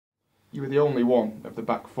you were the only one of the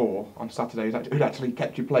back four on Saturday who'd actually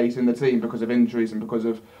kept your place in the team because of injuries and because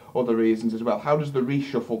of other reasons as well. How does the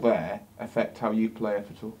reshuffle there affect how you play,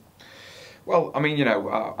 if at all? Well, I mean,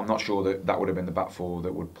 I'm not sure that would have been the back four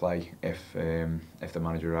that would play if the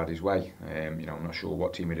manager had his way. I'm not sure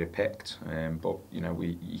what team he'd have picked, but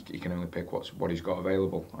he can only pick what he's got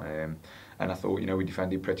available. And I thought, we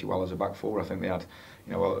defended pretty well as a back four. I think they had,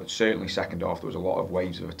 certainly second half there was a lot of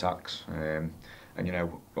waves of attacks, and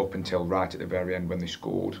up until right at the very end when they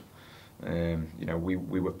scored. We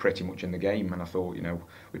were pretty much in the game, and I thought,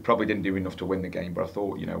 we probably didn't do enough to win the game, but I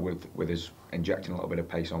thought, with us injecting a little bit of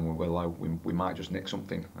pace on with Willow, we might just nick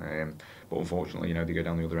something. But unfortunately, they go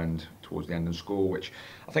down the other end towards the end and score, which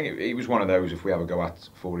I think it was one of those. If we have a go at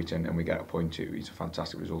Foreyton and we get a point, it's a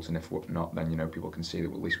fantastic result, and if not, then people can see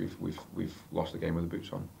that at least we've lost the game with the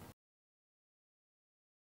boots on.